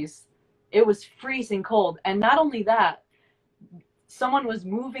 degrees. It was freezing cold. And not only that, someone was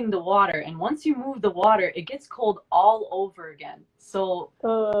moving the water. And once you move the water, it gets cold all over again. So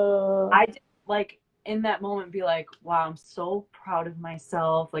uh, I did, like, in that moment, be like, wow, I'm so proud of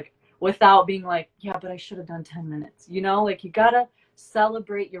myself. Like, without being like, yeah, but I should have done 10 minutes. Like, you gotta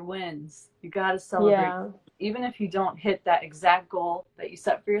celebrate your wins. You gotta celebrate. yeah, Even if you don't hit that exact goal that you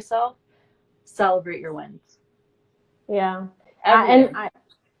set for yourself, celebrate your wins yeah. every And day.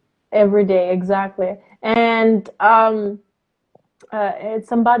 every day, exactly. And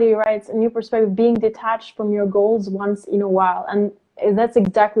somebody writes a new perspective, being detached from your goals once in a while, and that's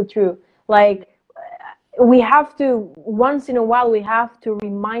exactly true. Like, we have to, once in a while, we have to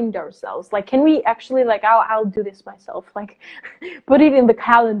remind ourselves, like, can we actually, like, I'll do this myself, like, put it in the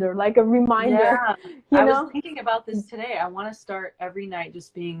calendar, like a reminder, Yeah. you I was know thinking about this today. I want to start every night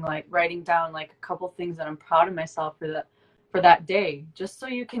just being like writing down like a couple things that I'm proud of myself for that day, just so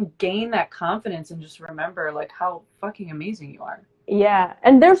you can gain that confidence and just remember like how fucking amazing you are. Yeah,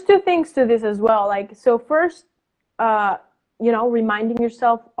 and there's two things to this as well. Like, so first, uh, reminding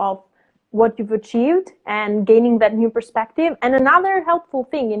yourself of what you've achieved and gaining that new perspective. And another helpful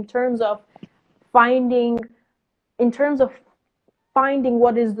thing finding, in terms of finding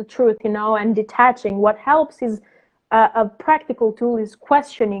what is the truth, and detaching. What helps is a practical tool is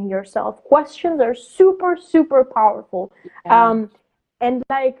questioning yourself. Questions are super, super powerful. Yeah. Um, and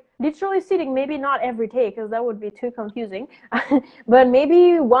like literally sitting, maybe not every day because that would be too confusing, but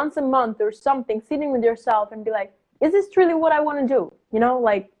maybe once a month or something, sitting with yourself and be like, is this truly what I want to do?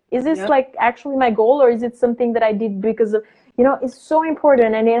 Like, is this Yep. like actually my goal, or is it something that I did because of, it's so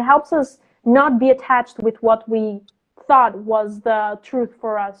important, and it helps us not be attached with what we thought was the truth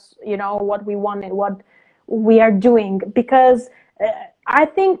for us, what we wanted, what we are doing. Because I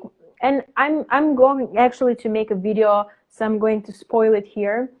think, and I'm going actually to make a video, so I'm going to spoil it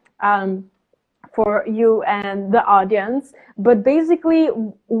here for you and the audience. But basically,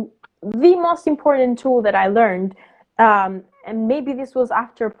 the most important tool that I learned, and maybe this was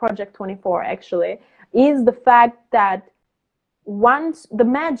after Project 24 actually, is the fact that once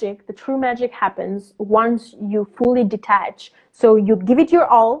the true magic happens once you fully detach. So you give it your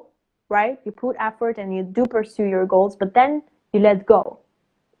all, right? You put effort and you do pursue your goals, but then you let go.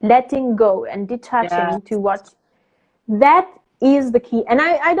 Letting go and Yeah. detaching to what that is the key. And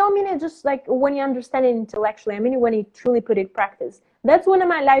I don't mean it just like when you understand it intellectually. I mean it when you truly put it in practice. That's when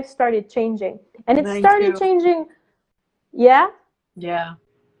my life started changing. And it Mine started too. changing. Yeah. Yeah,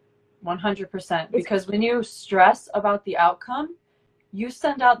 100%. It's Because when you stress about the outcome, you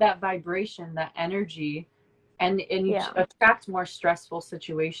send out that vibration, that energy, and you yeah. attract more stressful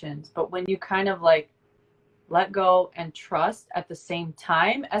situations. But when you kind of like let go and trust at the same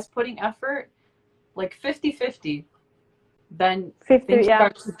time as putting effort, like 50-50, then 50, things yeah.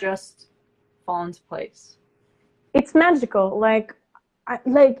 start to just fall into place. It's magical. Like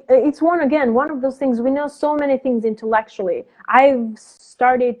it's one of those things. We know so many things intellectually. I've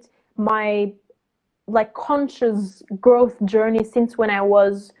started my like conscious growth journey since when I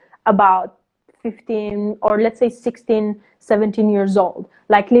was about 15 or let's say 16, 17 years old.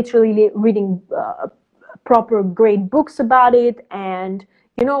 Like literally reading proper great books about it, and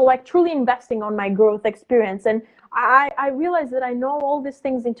like truly investing on my growth experience. And I realized that I know all these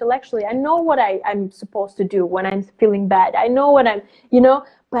things intellectually. I know what I'm supposed to do when I'm feeling bad. I know what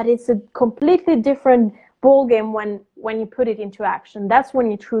but it's a completely different ball game when you put it into action. That's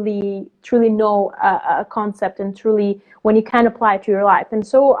when you truly know a concept, and truly when you can apply it to your life. And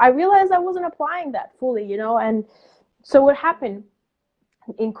so I realized I wasn't applying that fully, and so what happened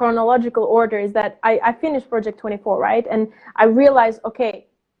in chronological order is that I finished Project 24, right? And I realized, okay,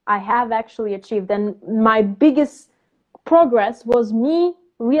 I have actually achieved. And my biggest progress was me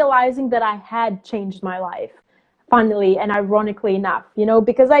realizing that I had changed my life, funnily and ironically enough,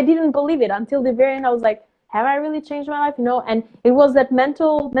 because I didn't believe it until the very end. I was like, have I really changed my life? And it was that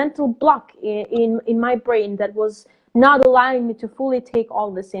mental block in my brain that was not allowing me to fully take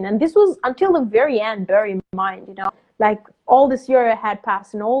all this in. And this was until the very end, bear in mind, like all this year had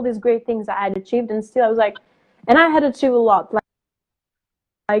passed and all these great things I had achieved, and still I was like, and I had achieved a lot.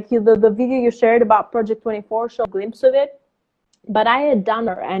 Like the video you shared about Project 24 showed a glimpse of it, but I had done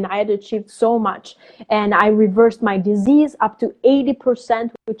her and I had achieved so much, and I reversed my disease up to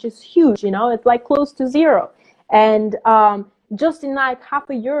 80%, which is huge. It's like close to zero, and just in like half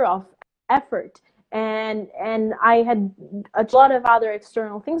a year of effort. And I had a lot of other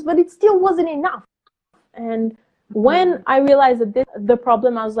external things, but it still wasn't enough. And when I realized that this the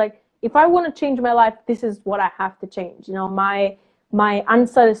problem, I was like, if I want to change my life, this is what I have to change. My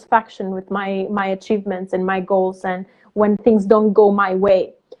unsatisfaction with my achievements and my goals, and when things don't go my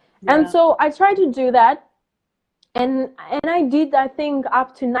way. Yeah. And so I tried to do that, and I did, I think,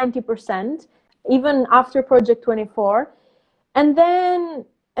 up to 90%, even after Project 24. And then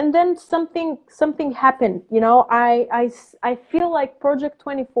something happened. I feel like Project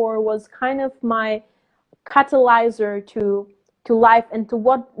 24 was kind of my catalyzer to life, and to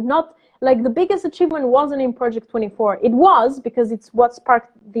what not like the biggest achievement wasn't in Project 24. It was, because it's what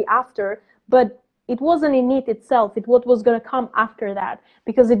sparked the after, but it wasn't in it itself. It what was going to come after that,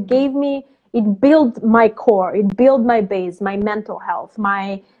 because it built my core, it built my base, my mental health,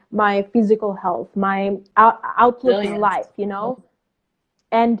 my physical health, my outlook in life,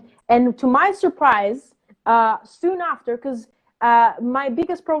 and to my surprise, soon after, because my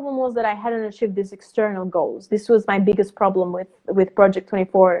biggest problem was that I hadn't achieved these external goals. This was my biggest problem with Project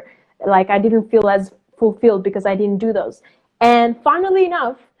 24. Like, I didn't feel as fulfilled because I didn't do those. And funnily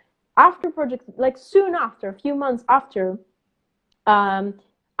enough, after Project, like soon after, a few months after,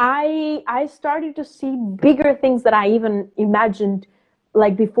 I started to see bigger things that I even imagined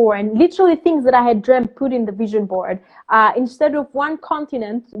like before, and literally things that I had dreamt put in the vision board. Instead of one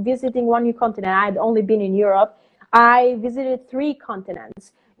continent, visiting one new continent, I had only been in Europe. I visited 3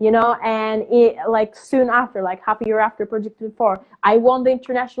 continents, and like soon after, like half a year after Project 24, I won the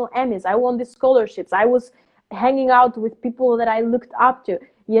international Emmys. I won the scholarships. I was hanging out with people that I looked up to.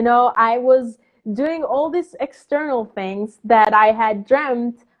 I was doing all these external things that I had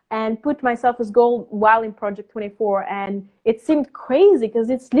dreamt and put myself as goal while in Project 24. And it seemed crazy because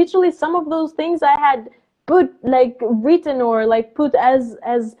it's literally some of those things I had put like written or like put as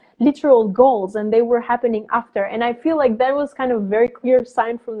literal goals, and they were happening after. And I feel like that was kind of a very clear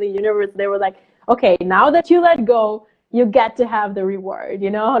sign from the universe. They were like, okay, now that you let go, you get to have the reward,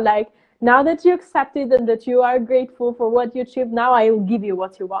 like now that you accepted and that you are grateful for what you achieved, now I will give you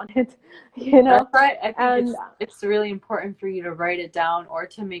what you wanted. That's right. I think and it's really important for you to write it down or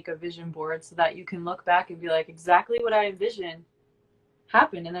to make a vision board so that you can look back and be like, exactly what I envisioned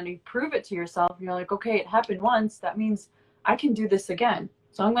happened. And then you prove it to yourself and you're like, okay, it happened once. That means I can do this again.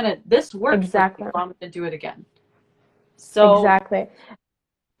 So this worked exactly. for me, so I'm going to do it again. So exactly.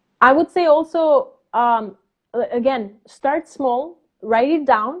 I would say also, again, start small, write it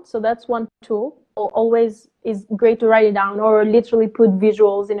down. So that's one tool. Always is great to write it down, or literally put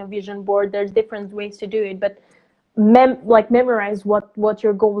visuals in a vision board. There's different ways to do it, but memorize what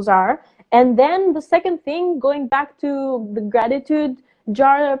your goals are. And then the second thing, going back to the gratitude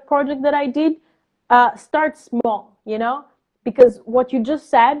jar project that I did, start small, because what you just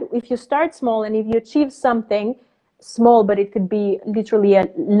said, if you start small and if you achieve something small, but it could be literally a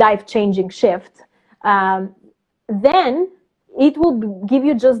life-changing shift, then it will give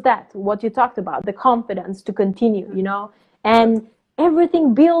you just that, what you talked about, the confidence to continue, and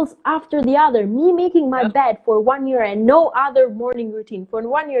everything builds after the other. Me making my bed for 1 year and no other morning routine. For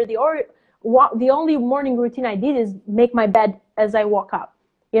 1 year, the only morning routine I did is make my bed as I woke up,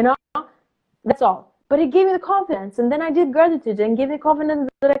 that's all. But it gave me the confidence. And then I did gratitude and gave me confidence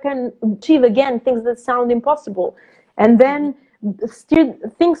that I can achieve again things that sound impossible. And then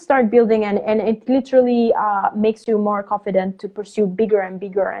things start building, and it literally makes you more confident to pursue bigger and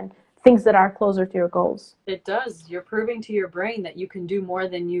bigger and things that are closer to your goals. It does. You're proving to your brain that you can do more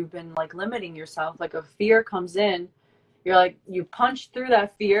than you've been like limiting yourself. Like a fear comes in, you're like, you punch through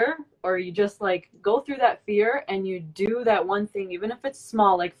that fear, or you just like go through that fear and you do that one thing, even if it's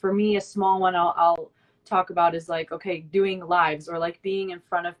small. Like for me, a small one I'll talk about is like, okay, doing lives or like being in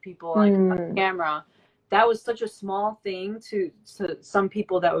front of people, like on camera. That was such a small thing to some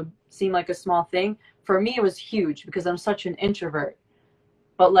people that would seem like a small thing. For me, it was huge because I'm such an introvert.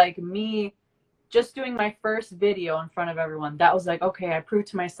 But like me just doing my first video in front of everyone, that was like, okay, I proved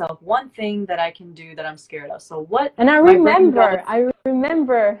to myself one thing that I can do that I'm scared of. So what? And I remember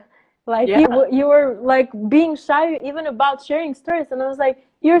like you were like being shy even about sharing stories, and I was like,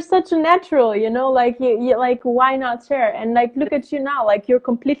 you're such a natural, like you like, why not share? And like, look at you now, like you're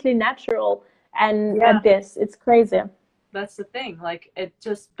completely natural and at this. It's crazy. That's the thing, like it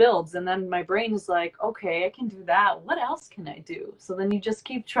just builds, and then my brain is like, okay, I can do that, what else can I do? So then you just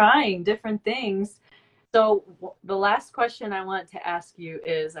keep trying different things. So the last question I want to ask you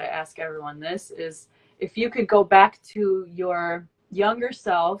is, I ask everyone this, is if you could go back to your younger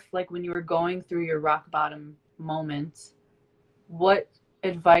self, like when you were going through your rock bottom moment, what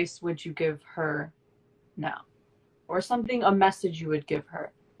advice would you give her now? Or something, a message you would give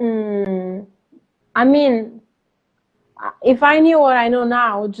her? I mean, if I knew what I know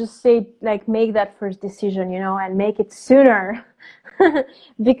now, I would just say, like, make that first decision, and make it sooner.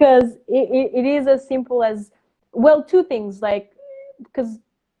 Because it is as simple as, well, two things, like, because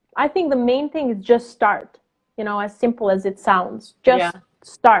I think the main thing is just start, as simple as it sounds. Just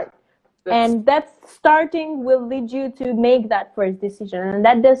start. And that starting will lead you to make that first decision. And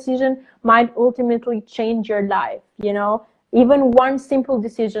that decision might ultimately change your life, even one simple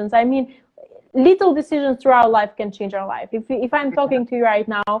decisions. I mean, little decisions throughout life can change our life. If I'm talking to you right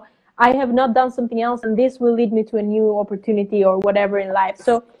now, I have not done something else, and this will lead me to a new opportunity or whatever in life.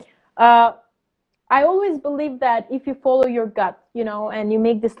 So I always believe that if you follow your gut, and you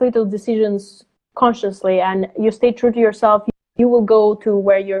make these little decisions consciously and you stay true to yourself, you will go to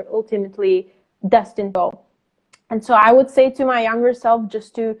where you're ultimately destined to go. And so I would say to my younger self,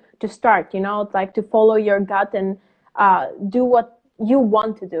 just to start, like to follow your gut and do what you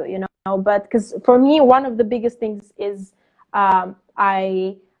want to do, But because for me, one of the biggest things is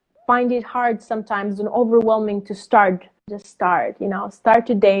I find it hard sometimes and overwhelming to start. Just start, start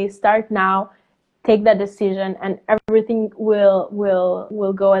today, start now, take that decision, and everything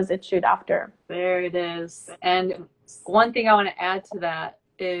will go as it should after. There it is. And one thing I want to add to that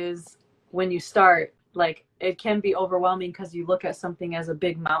is, when you start, like, it can be overwhelming because you look at something as a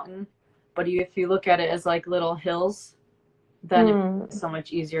big mountain, but if you look at it as like little hills, then it's so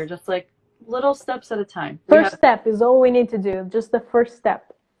much easier. Just like little steps at a time. First step is all we need to do, just the first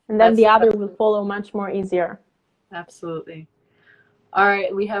step, and then the other will follow much more easier. Absolutely. All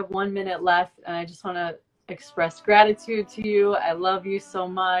right, we have 1 minute left, and I just want to express gratitude to you. I love you so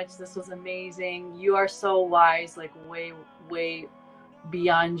much. This was amazing. You are so wise, like way, way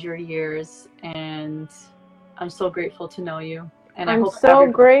beyond your years, and I'm so grateful to know you. And I'm so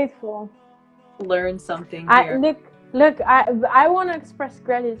grateful. Learn something here. Look, I want to express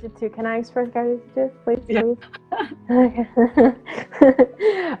gratitude too. Can I express gratitude, please? Yeah.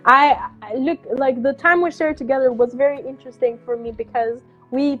 I look, like, the time we shared together was very interesting for me because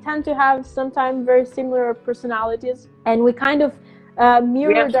we tend to have sometimes very similar personalities, and we kind of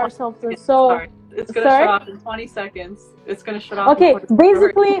mirrored ourselves. And so it's gonna shut off in 20 seconds. It's gonna shut off. Okay,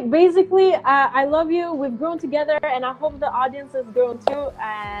 basically, I love you. We've grown together, and I hope the audience has grown too.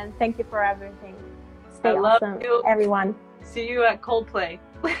 And thank you for everything. Stay awesome, everyone. See you at Coldplay.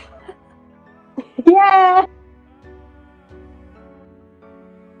 Yeah.